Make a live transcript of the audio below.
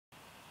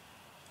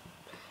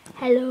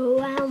Hello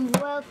and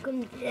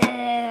welcome to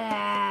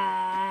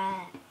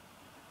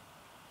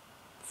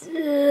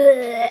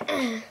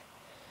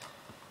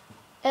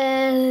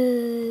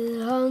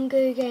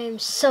Hunger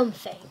Games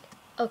something.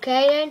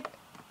 Okay then?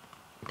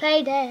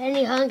 Played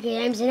any Hunger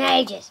Games in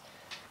ages.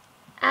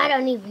 I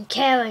don't even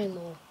care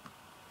anymore.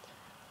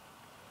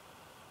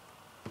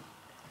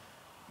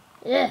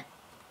 Yeah.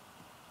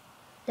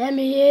 Let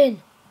me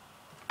in.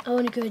 I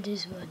want to go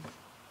this one.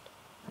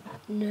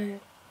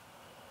 No.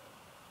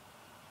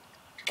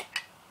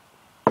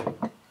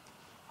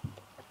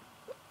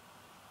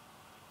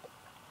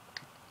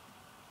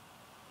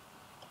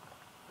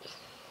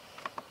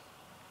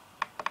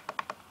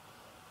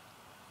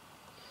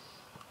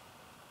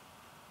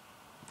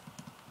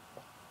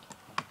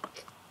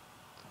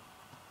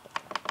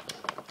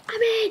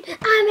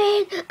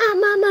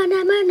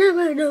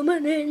 I'm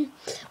in.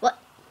 What?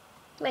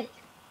 Wait.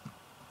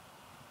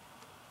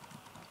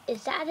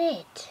 Is that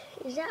it?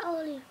 Is that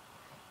all you...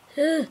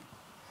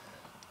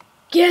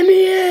 Get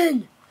me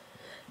in!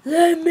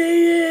 Let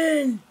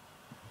me in!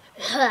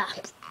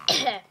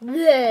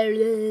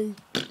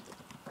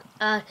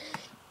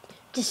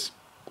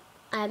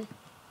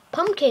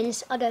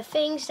 Pumpkins are the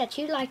things that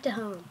you like to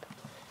hump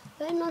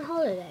when on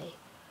holiday.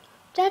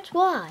 That's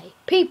why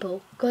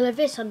people go like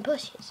this on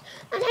bushes,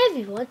 and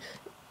everyone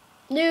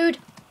nude.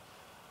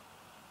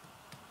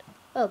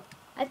 Oh,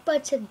 I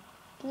thought to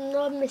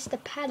not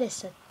Mr.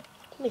 Patterson,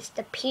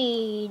 Mr.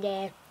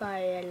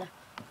 Pedophile,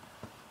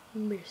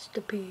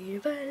 Mr.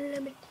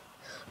 Pedophile.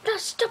 No,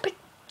 stop it!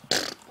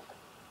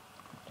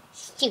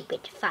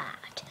 Stupid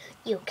fart!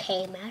 You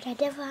came out at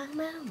the wrong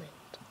moment.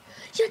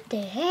 Shut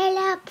the hell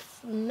up,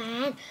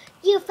 man!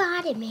 You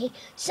farted me,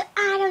 so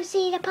I don't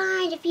see the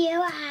point of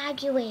you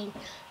arguing.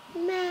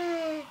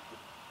 Man.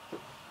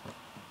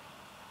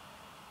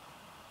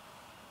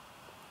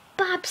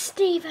 Bob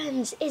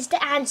Stevens is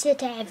the answer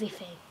to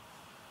everything.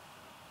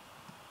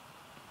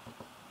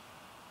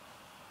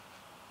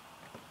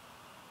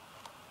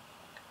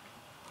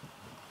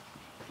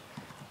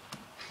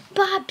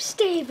 Bob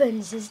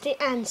Stevens is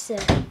the answer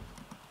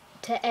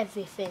to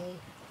everything.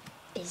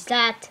 Is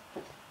that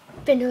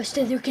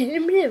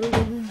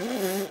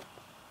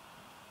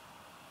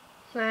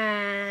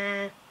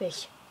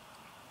fish?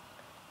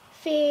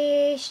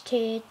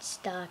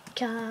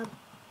 Fishtits.com.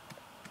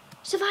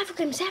 Survival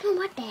Game 7,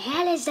 what the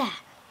hell is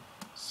that?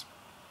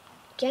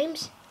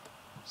 James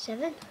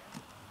 7?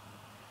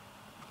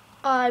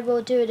 I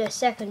will do the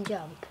second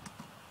jump.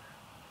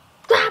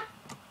 Grab!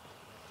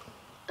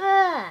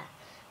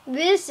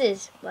 This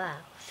is, wow,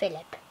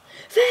 Philip.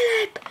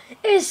 Philip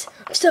is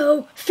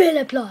so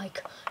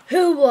Philip-like.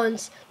 Who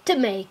wants to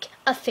make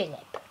a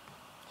Philip?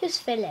 Who's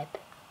Philip?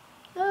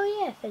 Oh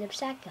yeah, Philip's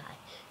that guy.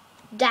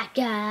 That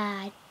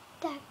guy.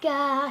 That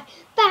guy.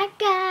 That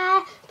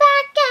guy.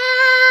 That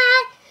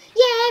guy.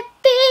 Yeah,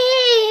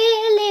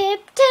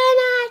 Philip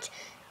tonight.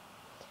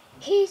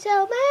 He's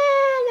so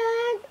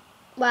man.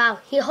 Wow,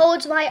 he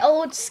holds my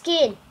old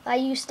skin I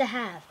used to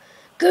have.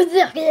 Good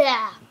luck.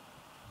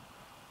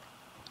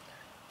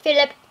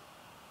 Philip.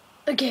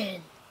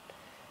 Again.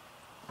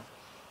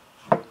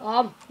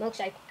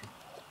 Milkshake.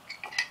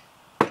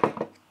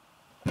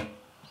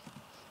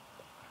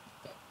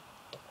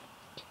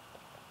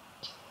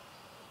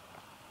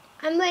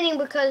 I'm winning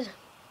because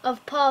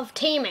of Pav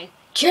teaming.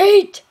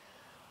 Cheat!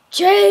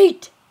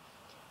 Cheat!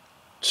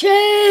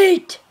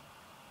 Cheat!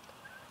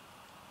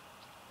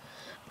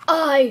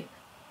 I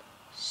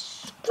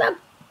scrub.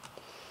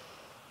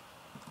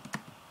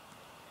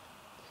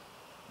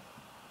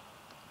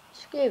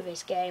 Screw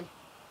this game.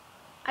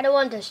 I don't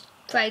want this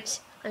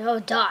traits and I'll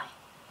die.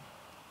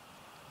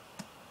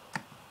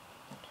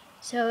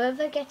 So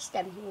whoever gets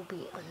them will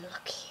be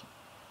unlucky.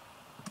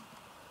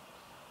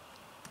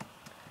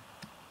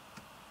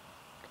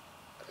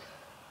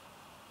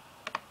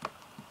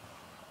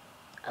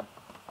 A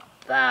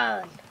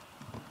bone.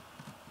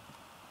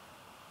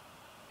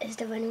 Is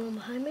there anyone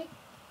behind me?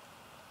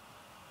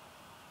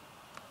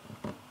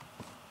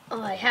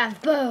 I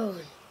have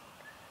bone.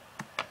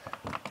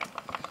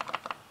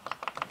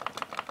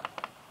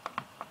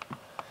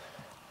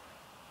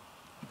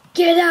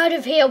 Get out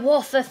of here,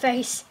 waffle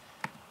face.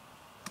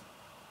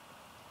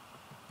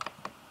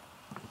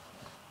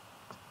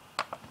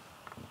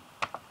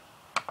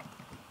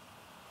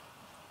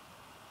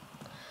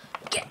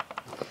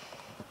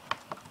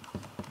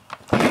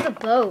 I have a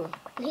bone,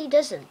 and he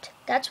doesn't.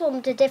 That's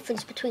what the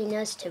difference between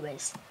us two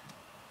is.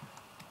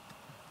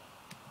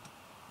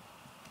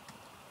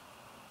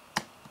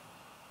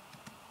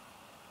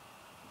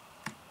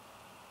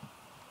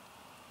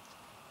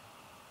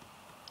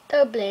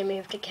 Don't blame me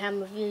if the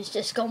camera view's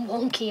just gone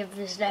wonky of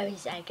this very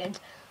second.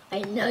 I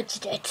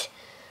nudged it.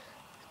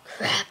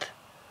 Crap.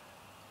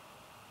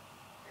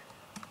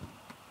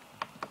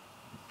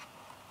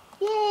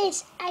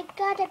 Yes, I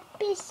got a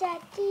piece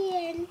at the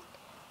end.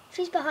 If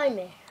he's behind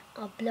me,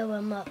 I'll blow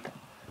him up.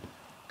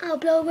 I'll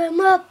blow him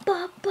up,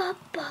 up,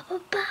 up, up,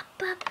 up,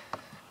 up, up.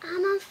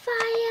 I'm on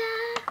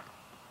fire.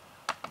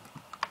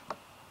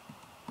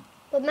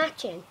 We're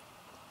matching.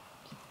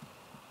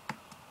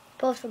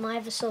 apart from I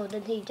have a sword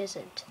and he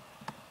doesn't.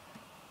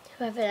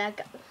 Whoever that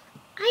guy.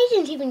 I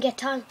didn't even get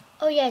time.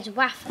 Oh yeah, it's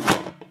Waffle.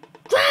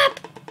 Grab!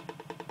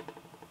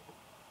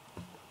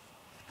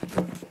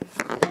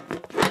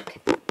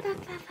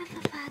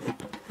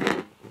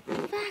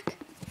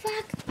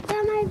 Fuck, what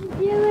am I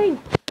doing?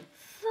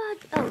 Fuck,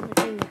 oh, my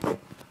finger.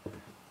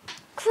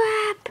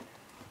 Crap,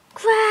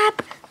 fuck.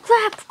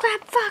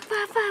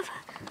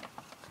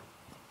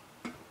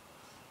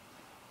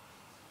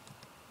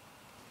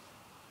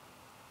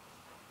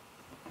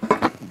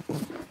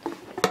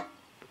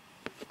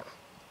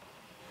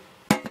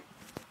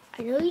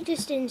 I know you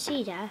just didn't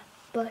see that,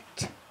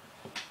 but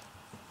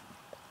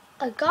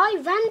a guy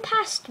ran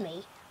past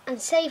me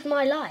and saved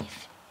my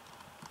life.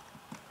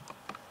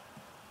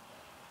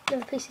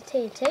 Another piece of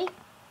TNT.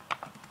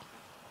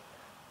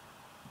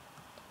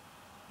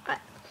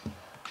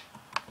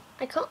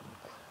 I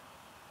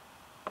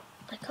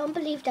can't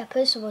believe that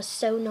person was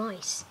so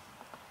nice.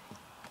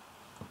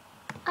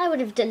 I would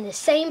have done the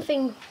same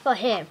thing for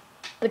him,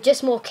 but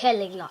just more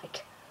killing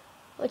like.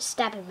 I would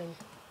stab him in.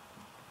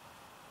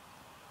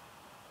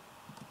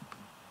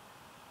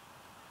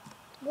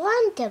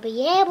 Want to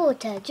be able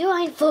to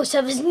join full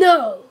service?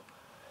 No!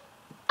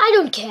 I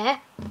don't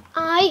care.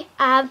 I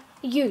am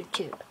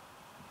YouTube.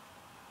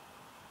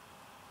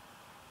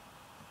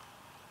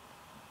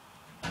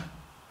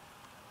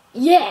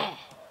 Yeah!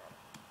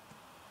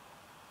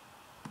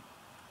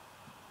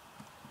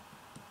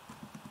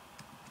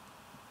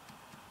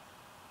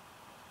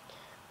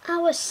 I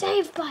was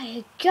saved by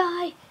a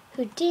guy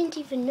who didn't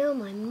even know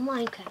my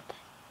Minecraft.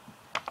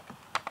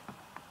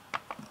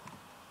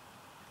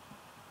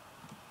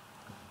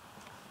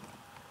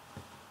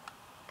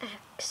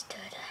 Axe to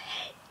the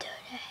head,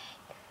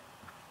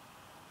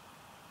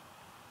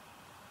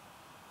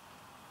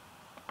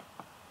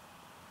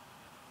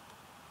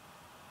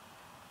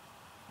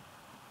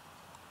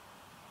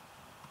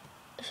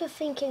 If you're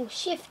thinking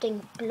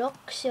shifting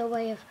blocks your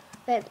way of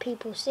letting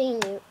people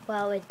seeing you,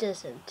 well, it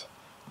doesn't.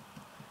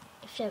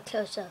 If they're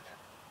close up.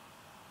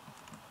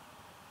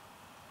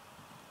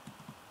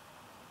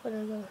 Where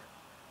do I go?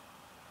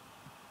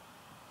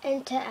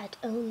 Enter at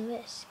own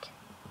risk.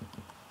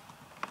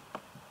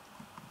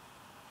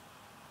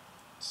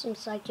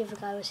 Seems like the other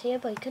guy was here,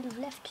 but he could have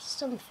left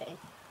something.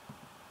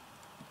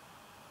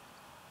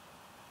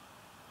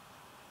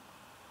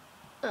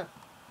 Oh.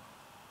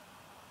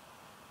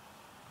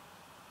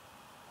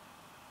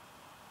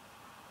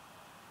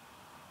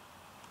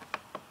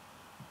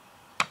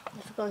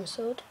 The forgotten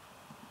sword.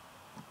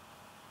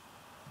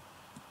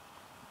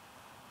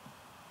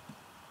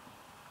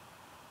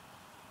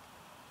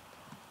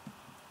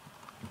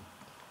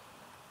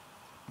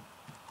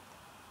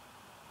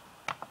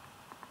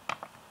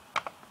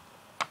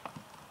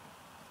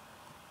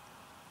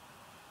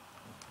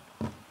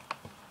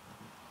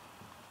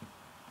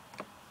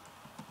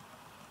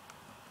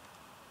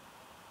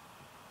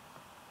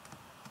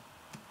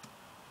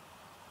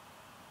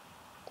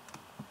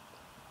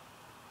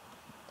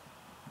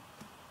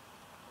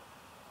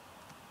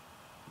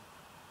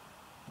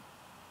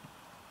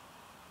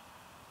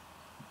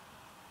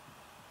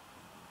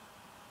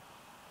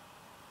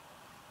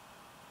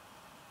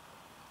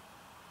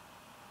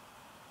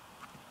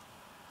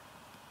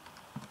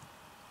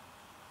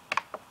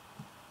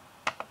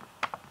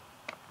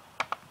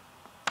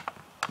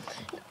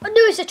 I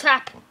knew it's a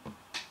trap.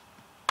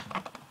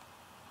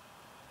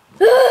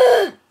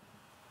 No.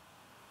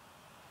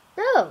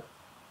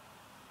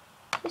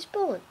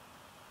 Respawn.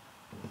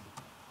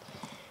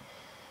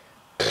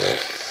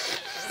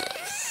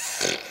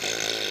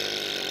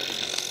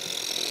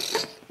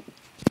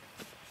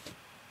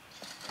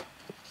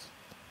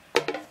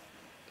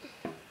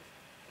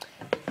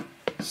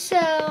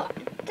 So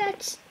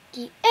that's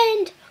the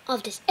end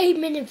of this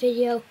 8-minute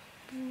video.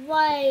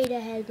 Right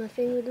ahead, my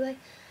finger away.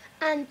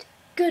 And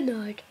good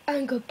night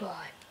and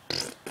goodbye.